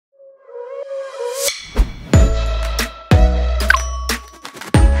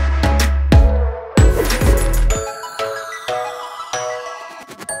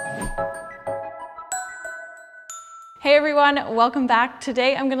everyone, welcome back.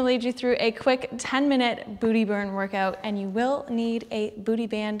 Today I'm gonna lead you through a quick 10-minute booty burn workout, and you will need a booty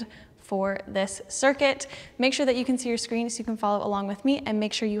band for this circuit. Make sure that you can see your screen so you can follow along with me, and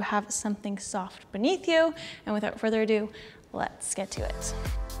make sure you have something soft beneath you. And without further ado, let's get to it.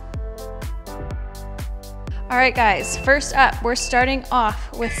 All right guys, first up, we're starting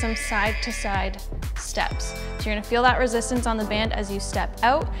off with some side-to-side steps. So you're gonna feel that resistance on the band as you step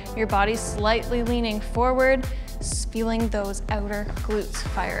out, your body's slightly leaning forward, feeling those outer glutes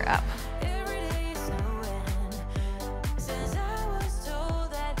fire up.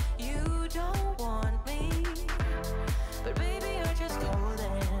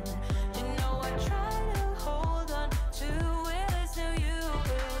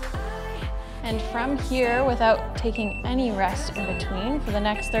 And from here, without taking any rest in between, for the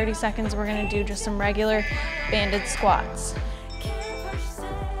next 30 seconds, we're gonna do just some regular banded squats.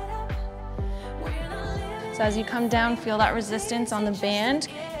 So as you come down, feel that resistance on the band.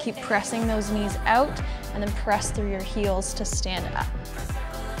 Keep pressing those knees out, and then press through your heels to stand up.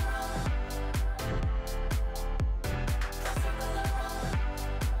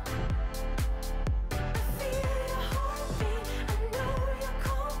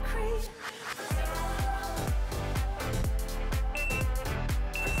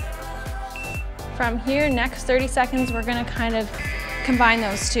 From here, next 30 seconds, we're gonna kind of combine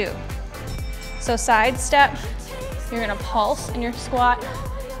those two. So side step, you're gonna pulse in your squat,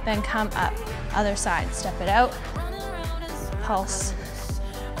 then come up. Other side, step it out, pulse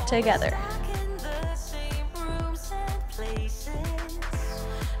together.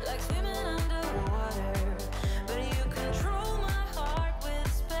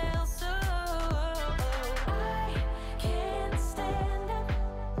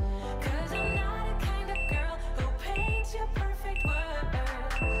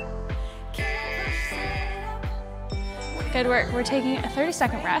 Good work. We're taking a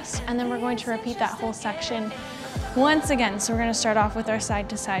 30-second rest, and then we're going to repeat that whole section once again. So we're going to start off with our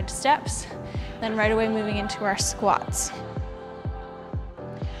side-to-side steps, then right away moving into our squats.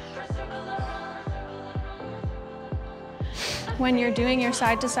 When you're doing your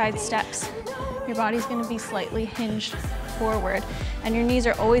side-to-side steps, your body's going to be slightly hinged forward, and your knees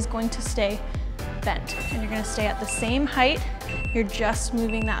are always going to stay bent, and you're going to stay at the same height. You're just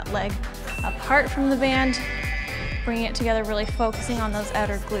moving that leg apart from the band, bringing it together, really focusing on those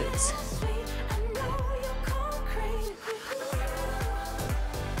outer glutes.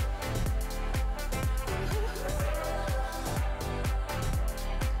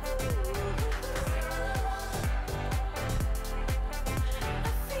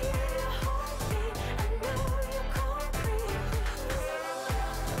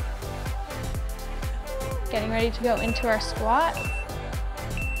 Getting ready to go into our squat.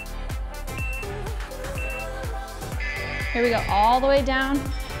 Here we go, all the way down.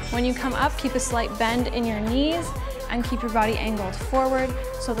 When you come up, keep a slight bend in your knees and keep your body angled forward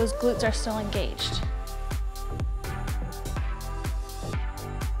so those glutes are still engaged.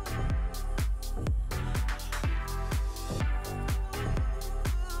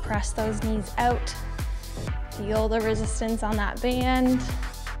 Press those knees out. Feel the resistance on that band.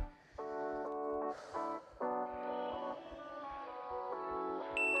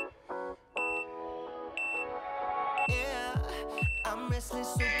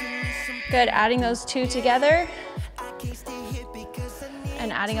 Good, adding those two together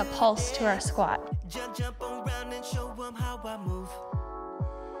and adding a pulse to our squat.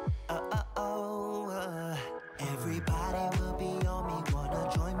 Everybody will be on me,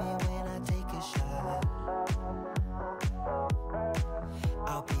 wanna join me when I take a shot.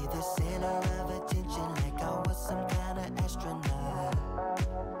 I'll be the center of attention like I was some kind of astronaut.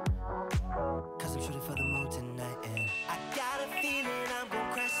 Cause I'm shooting for the moon tonight, and I got a feeling I'm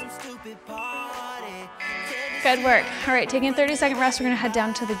gonna crash some stupid party. Good work. All right, taking a 30-second rest, we're gonna head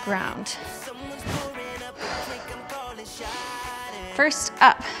down to the ground. First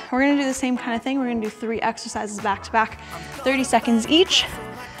up, we're gonna do the same kind of thing. We're gonna do 3 exercises back to back, 30 seconds each.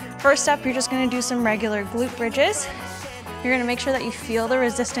 First up, you're just gonna do some regular glute bridges. You're gonna make sure that you feel the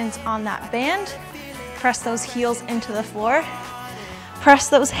resistance on that band. Press those heels into the floor. Press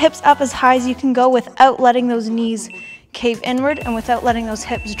those hips up as high as you can go without letting those knees cave inward and without letting those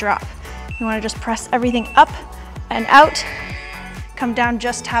hips drop. You wanna just press everything up and out. Come down,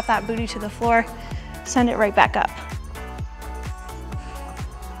 just tap that booty to the floor. Send it right back up.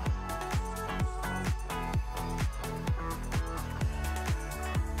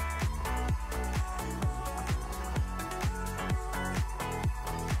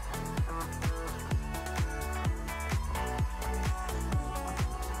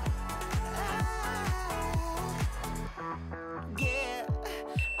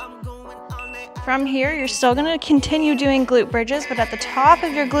 From here, you're still gonna continue doing glute bridges, but at the top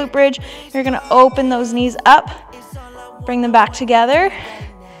of your glute bridge, you're gonna open those knees up, bring them back together,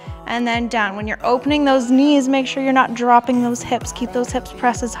 and then down. When you're opening those knees, make sure you're not dropping those hips. Keep those hips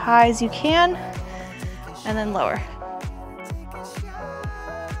pressed as high as you can, and then lower.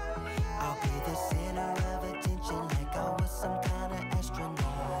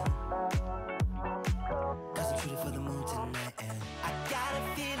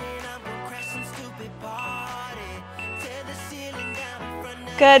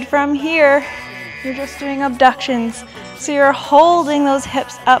 Good. From here, you're just doing abductions. So you're holding those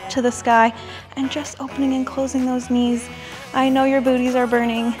hips up to the sky and just opening and closing those knees. I know your booties are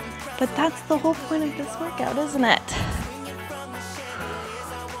burning, but that's the whole point of this workout, isn't it?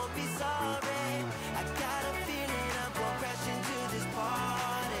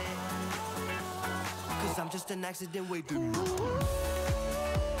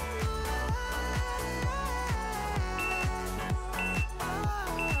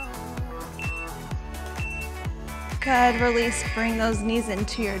 Good, release, bring those knees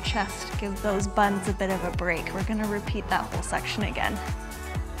into your chest. Give those buns a bit of a break. We're gonna repeat that whole section again.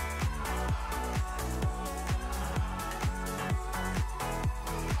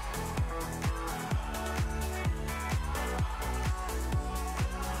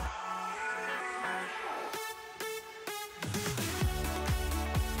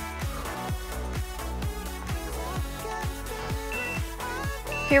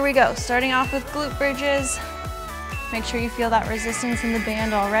 Here we go, starting off with glute bridges. Make sure you feel that resistance in the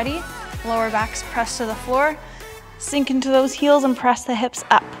band already. Lower back's pressed to the floor. Sink into those heels and press the hips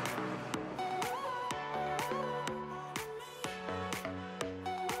up.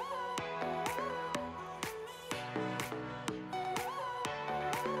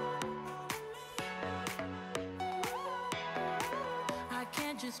 I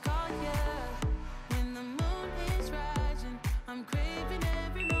can't just call you when the moon is rising. I'm craving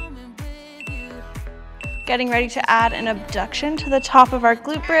every moment with you. Getting ready to add an abduction to the top of our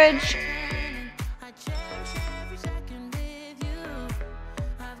glute bridge. I cherish every second with you.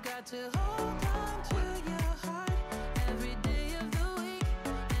 I've got to hold on to your heart every day of the week,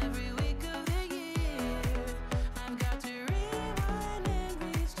 every week of the year. I've got to rewind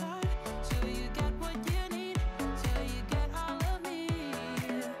and restart till you get what you need, till you get all of me.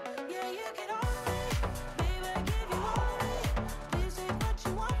 Yeah, you get all of me, baby, I give you all of me. Please take what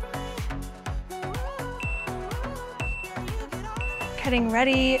you want from me. Yeah, you get all of me. Getting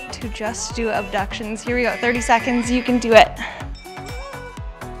ready to just do abductions. Here we go, 30 seconds, you can do it.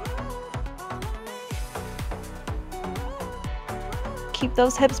 Keep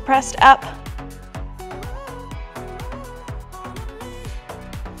those hips pressed up.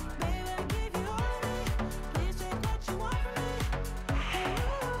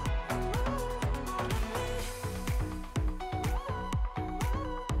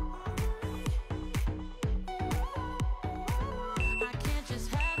 I can't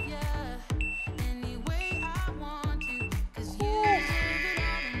just have you any way I want to, 'cause you deserve it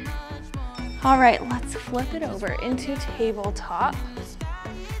all and much more. All right, let's flip it over into tabletop.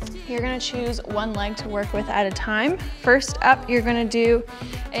 You're gonna choose one leg to work with at a time. First up, you're gonna do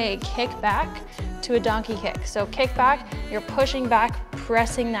a kick back to a donkey kick. So kick back, you're pushing back,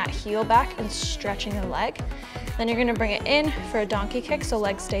 pressing that heel back and stretching the leg. Then you're gonna bring it in for a donkey kick, so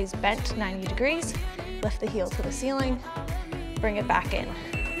leg stays bent 90 degrees. Lift the heel to the ceiling, bring it back in.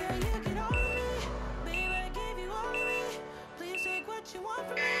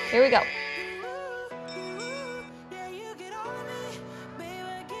 Here we go.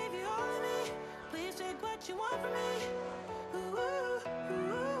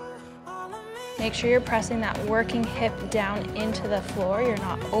 Make sure you're pressing that working hip down into the floor. You're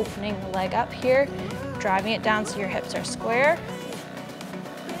not opening the leg up here, driving it down so your hips are square.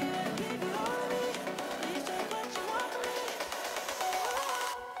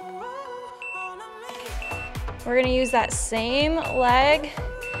 We're gonna use that same leg,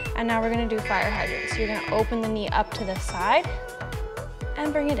 and now we're gonna do fire hydrants. You're gonna open the knee up to the side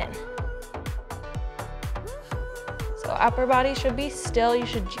and bring it in. So upper body should be still. You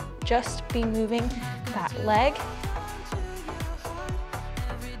should just be moving that leg.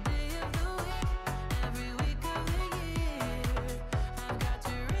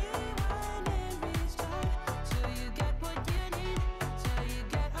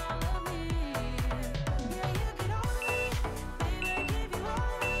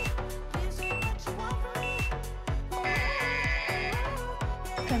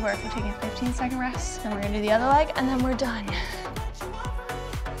 Good work. We're taking a 15-second rest, then we're gonna do the other leg, and then we're done.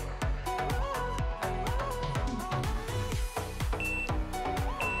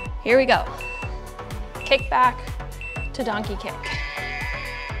 Here we go. kick back to donkey kick.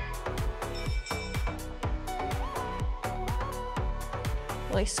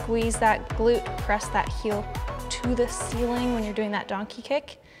 Really squeeze that glute, press that heel to the ceiling when you're doing that donkey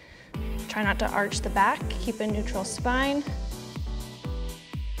kick. Try not to arch the back, keep a neutral spine.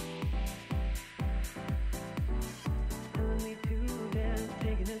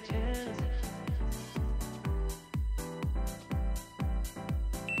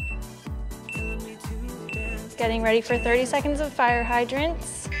 Getting ready for 30 seconds of fire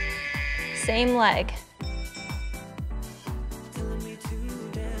hydrants. Same leg.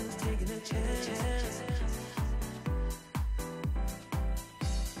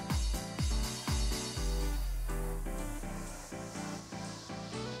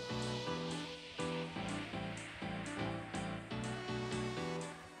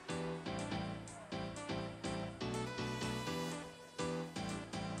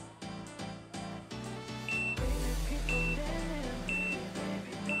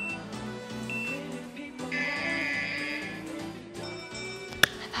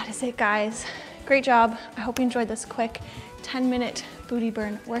 That is it, guys. Great job. I hope you enjoyed this quick 10-minute booty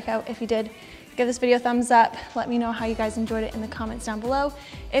burn workout. If you did, give this video a thumbs up. Let me know how you guys enjoyed it in the comments down below.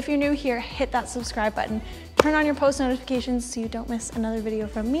 If you're new here, hit that subscribe button. Turn on your post notifications so you don't miss another video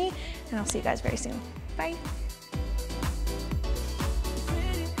from me, and I'll see you guys very soon. Bye.